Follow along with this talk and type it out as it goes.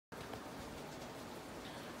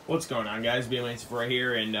What's going on, guys? BMX4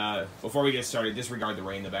 here, and before we get started, disregard the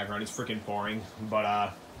rain in the background. It's freaking pouring,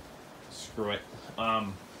 but screw it.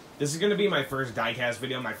 This is going to be my first diecast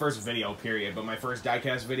video, my first video, period, but my first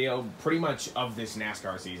diecast video pretty much of this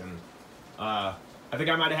NASCAR season. I think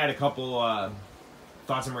I might have had a couple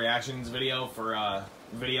thoughts and reactions videos for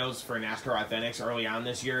NASCAR Authentics early on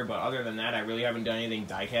this year, but other than that, I really haven't done anything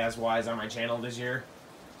diecast-wise on my channel this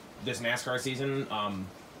NASCAR season.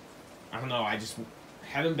 I don't know, I just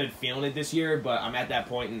haven't been feeling it this year, but I'm at that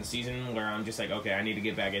point in the season where I'm just like, okay, I need to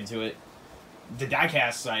get back into it. The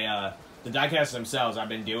diecasts themselves I've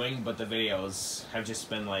been doing, but the videos have just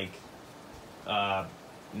been like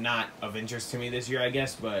not of interest to me this year, I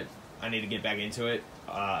guess, but I need to get back into it.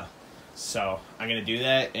 So I'm gonna do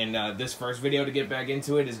that, and this first video to get back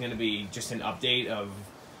into it is gonna be just an update of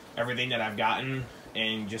everything that I've gotten,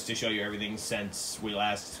 and just to show you everything since we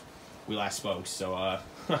last spoke. So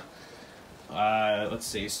let's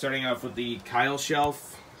see, starting off with the Kyle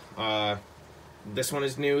shelf. This one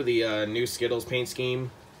is new, the new Skittles paint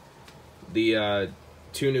scheme. The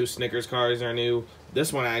two new Snickers cars are new.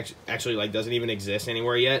 This one actually like doesn't even exist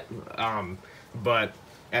anywhere yet, but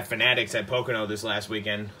at Fanatics at Pocono this last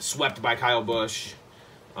weekend, swept by Kyle Busch.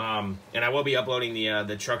 And I will be uploading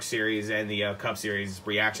the Truck Series and the Cup Series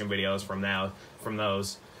reaction videos from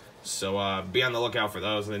those. So be on the lookout for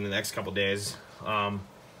those in the next couple days.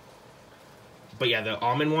 But yeah, the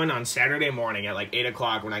almond one on Saturday morning at like 8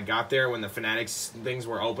 o'clock when I got there, when the Fanatics things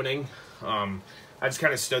were opening, I just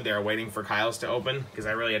kind of stood there waiting for Kyle's to open because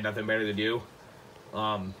I really had nothing better to do.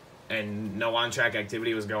 And no on-track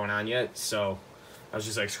activity was going on yet, so I was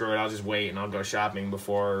just like, screw it, I'll just wait and I'll go shopping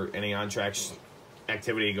before any on-track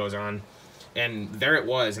activity goes on. And there it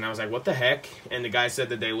was, and I was like, what the heck? And the guy said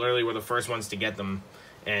that they literally were the first ones to get them,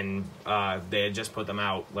 and they had just put them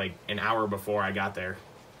out like an hour before I got there,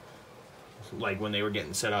 like when they were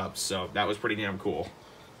getting set up. So that was pretty damn cool.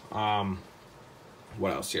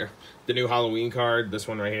 What else here? The new Halloween card, this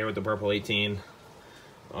one right here with the purple 18.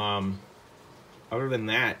 Other than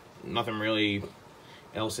that, nothing really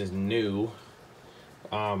else is new.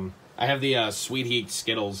 I have the Sweet Heat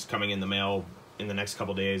Skittles coming in the mail in the next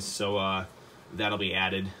couple days, so that'll be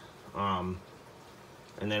added. And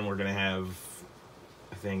then we're gonna have,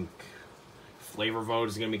 I think, Flavor Vote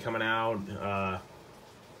is gonna be coming out.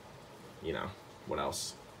 You know, what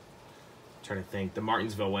else? I'm trying to think. The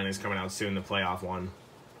Martinsville win is coming out soon, the playoff one.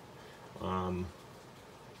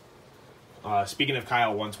 Speaking of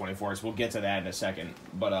Kyle 124s, we'll get to that in a second.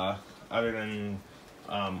 But other than,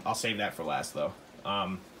 I'll save that for last though.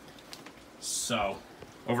 So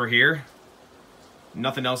over here,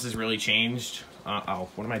 nothing else has really changed. Oh,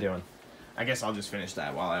 what am I doing? I guess I'll just finish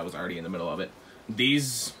that while I was already in the middle of it.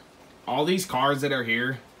 All these cars that are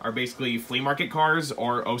here are basically flea market cars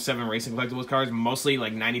or 07 Racing Collectibles cars, mostly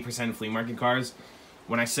like 90% flea market cars.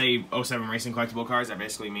 When I say 07 Racing Collectible cars, I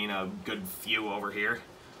basically mean a good few over here.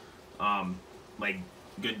 Like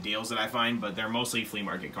good deals that I find, but they're mostly flea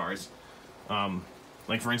market cars.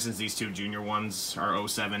 Like for instance, these two junior ones are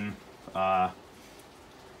 07, and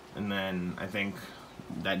then I think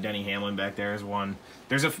that Denny Hamlin back there is one.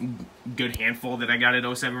 There's a good handful that I got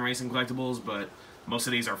at 07 Racing Collectibles, but most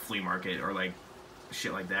of these are flea market or like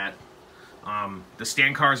shit like that. The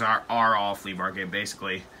stand cars are all flea market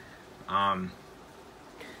basically. And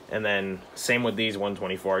then same with these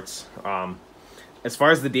 124s. As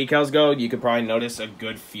far as the decals go, you could probably notice a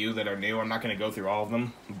good few that are new. I'm not going to go through all of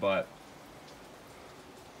them, but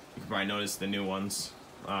you can probably notice the new ones.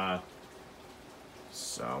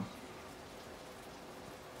 So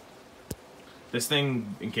this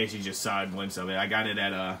thing, in case you just saw a glimpse of it, I got it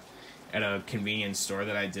at a convenience store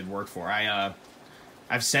that I did work for.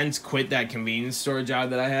 I've since quit that convenience store job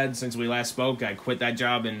that I had since we last spoke. I quit that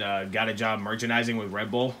job and got a job merchandising with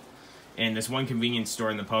Red Bull. And this one convenience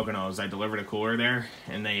store in the Poconos, I delivered a cooler there,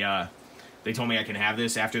 and they told me I can have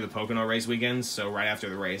this after the Pocono race weekends. So right after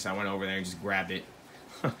the race, I went over there and just grabbed it.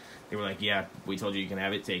 They were like, yeah, we told you you can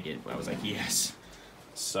have it, take it. I was like, yes.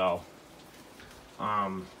 So,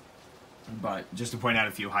 but just to point out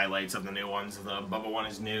a few highlights of the new ones, the Bubba one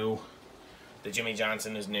is new. The Jimmy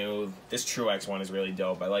Johnson is new. This Truex one is really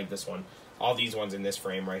dope. I like this one. All these ones in this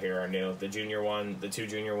frame right here are new. The junior one, the two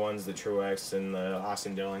junior ones, the Truex and the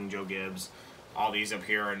Austin Dillon, Joe Gibbs. All these up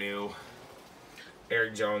here are new.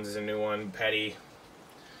 Eric Jones is a new one. Petty.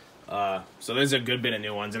 So there's a good bit of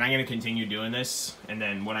new ones, and I'm going to continue doing this. And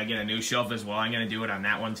then when I get a new shelf as well, I'm going to do it on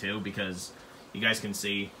that one too, because you guys can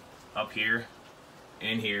see up here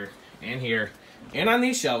and here and here and on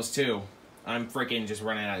these shelves too. I'm freaking just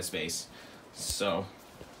running out of space. So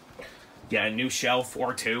yeah, a new shelf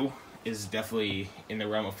or two is definitely in the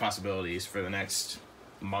realm of possibilities for the next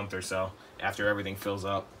month or so after everything fills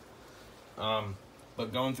up.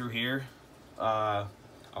 But going through here, I'll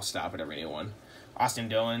stop at every new one. Austin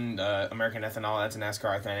Dillon, American Ethanol, that's a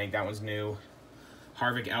NASCAR Authentic. That one's new.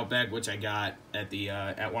 Harvick Outback, which I got at the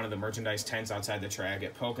at one of the merchandise tents outside the track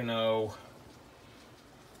at Pocono.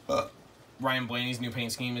 Ryan Blaney's new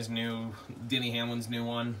paint scheme is new. Denny Hamlin's new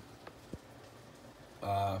one.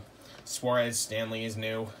 Suarez Stanley is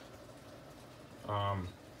new.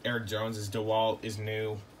 Eric Jones's DeWalt is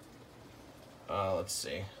new. Let's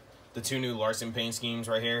see. The two new Larson paint schemes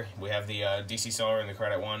right here. We have the DC Solar and the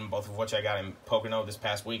Credit One, both of which I got in Pocono this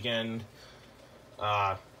past weekend.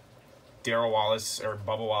 Darrell Wallace, or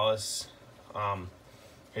Bubba Wallace,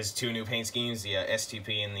 his two new paint schemes, the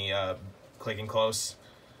STP and the Click and Close.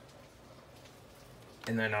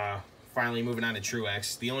 And then finally moving on to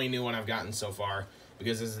Truex. The only new one I've gotten so far,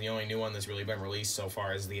 because this is the only new one that's really been released so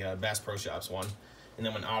far, is the Bass Pro Shops one. And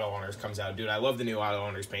then when Auto Owners comes out, dude, I love the new Auto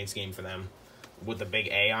Owners paint scheme for them with the big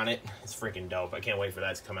A on it. It's freaking dope. I can't wait for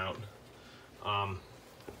that to come out.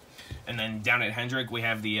 And then down at Hendrick, we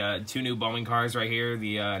have the two new Bowman cars right here,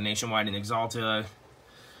 the Nationwide and Exalta.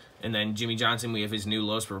 And then Jimmy Johnson, we have his new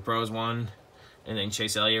Los Pro Pros one. And then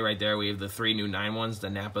Chase Elliott right there, we have the three new 9-1s, the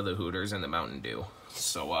Napa, the Hooters, and the Mountain Dew.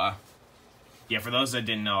 So, yeah, for those that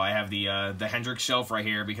didn't know, I have the Hendrick shelf right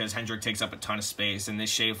here because Hendrick takes up a ton of space. And this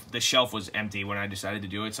shelf was empty when I decided to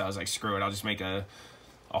do it, so I was like, screw it, I'll just make a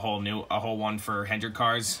whole one for Hendrick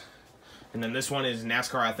cars. And then this one is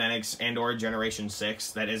NASCAR Authentics and/or Generation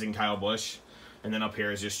 6. That isn't Kyle Busch. And then up here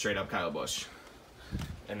is just straight up Kyle Busch.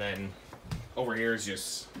 And then over here is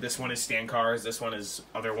just, this one is Stan Cars, this one is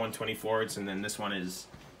other 124s, and then this one is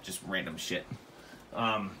just random shit.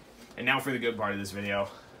 And now for the good part of this video.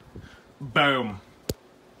 Boom.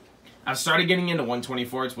 I've started getting into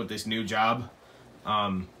 124s with this new job.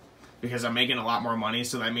 Because I'm making a lot more money,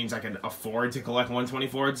 so that means I can afford to collect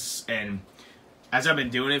 124s. And as I've been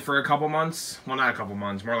doing it for a couple months, well, not a couple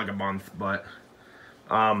months, more like a month, but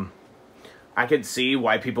I could see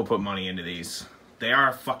why people put money into these. They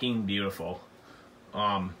are fucking beautiful.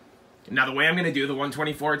 Now, the way I'm going to do the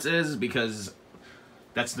 124s is, because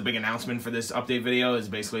that's the big announcement for this update video, is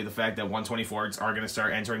basically the fact that 124s are going to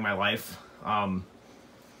start entering my life.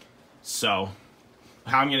 So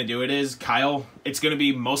how I'm going to do it is, Kyle, it's going to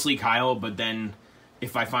be mostly Kyle, but then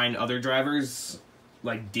if I find other drivers,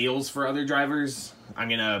 like deals for other drivers, I'm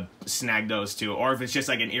going to snag those too. Or if it's just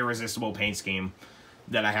like an irresistible paint scheme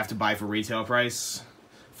that I have to buy for retail price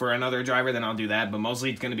for another driver, then I'll do that. But mostly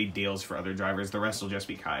it's going to be deals for other drivers. The rest will just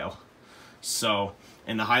be Kyle. So,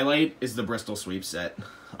 and the highlight is the Bristol sweep set,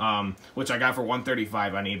 which I got for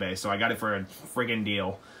 $135 on eBay. So I got it for a friggin'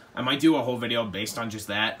 deal. I might do a whole video based on just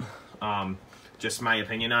that. Just my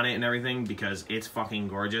opinion on it and everything, because it's fucking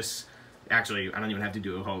gorgeous. Actually, I don't even have to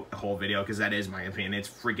do a whole video, because that is my opinion. It's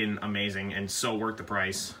freaking amazing and so worth the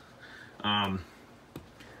price.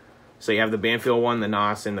 So you have the Banfield one, the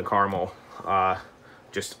NOS, and the Caramel.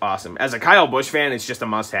 Just awesome. As a Kyle Busch fan, it's just a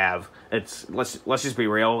must-have. It's let's just be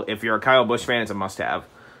real. If you're a Kyle Busch fan, it's a must-have.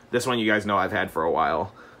 This one you guys know I've had for a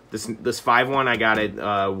while. This 5 one I got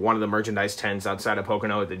at one of the merchandise tents outside of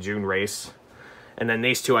Pocono at the June race. And then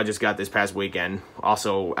these two I just got this past weekend,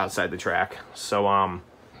 also outside the track. So,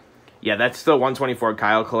 yeah, that's the 124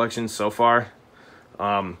 Kyle collection so far.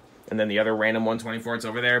 And then the other random 124s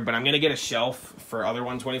over there. But I'm going to get a shelf for other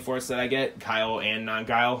 124s that I get, Kyle and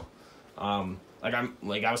non-Kyle.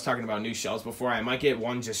 Like I was talking about new shelves before. I might get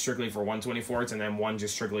one just strictly for 124s and then one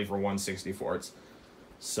just strictly for 164s.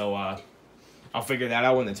 So, I'll figure that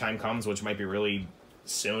out when the time comes, which might be really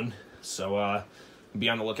soon. So, be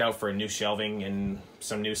on the lookout for new shelving and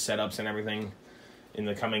some new setups and everything in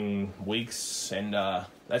the coming weeks. And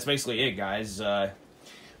that's basically it, guys.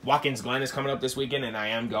 Watkins Glen is coming up this weekend, and I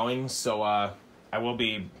am going. So I might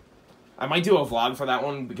do a vlog for that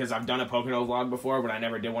one, because I've done a Pocono vlog before, but I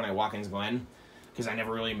never did one at Watkins Glen, because I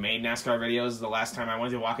never really made NASCAR videos. The last time I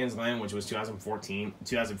went to Watkins Glen, which was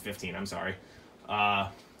 2015, I'm sorry.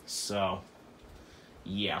 So,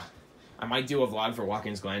 yeah. I might do a vlog for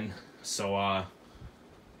Watkins Glen. So,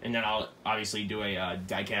 and then I'll obviously do a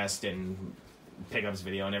diecast and pickups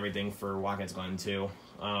video and everything for Watkins Glen too.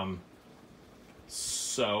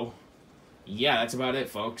 So, yeah, that's about it,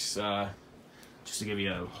 folks. Just to give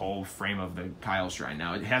you a whole frame of the Kyle Shrine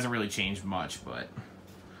now. It hasn't really changed much, but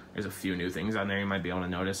there's a few new things on there you might be able to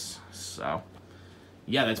notice. So,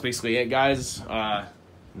 yeah, that's basically it, guys. And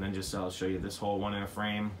then just I'll show you this whole one in a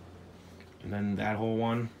frame, and then that whole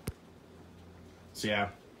one. So, yeah.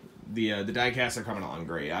 The diecasts are coming along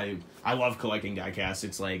great. I love collecting diecasts.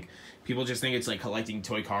 It's like, people just think it's like collecting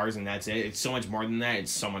toy cars and that's it. It's so much more than that.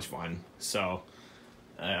 It's so much fun. So,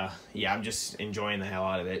 yeah, I'm just enjoying the hell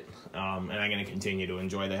out of it. And I'm going to continue to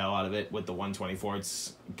enjoy the hell out of it with the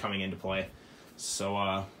 124s coming into play.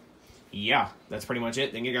 So, yeah, that's pretty much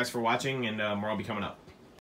it. Thank you guys for watching, and more will be coming up.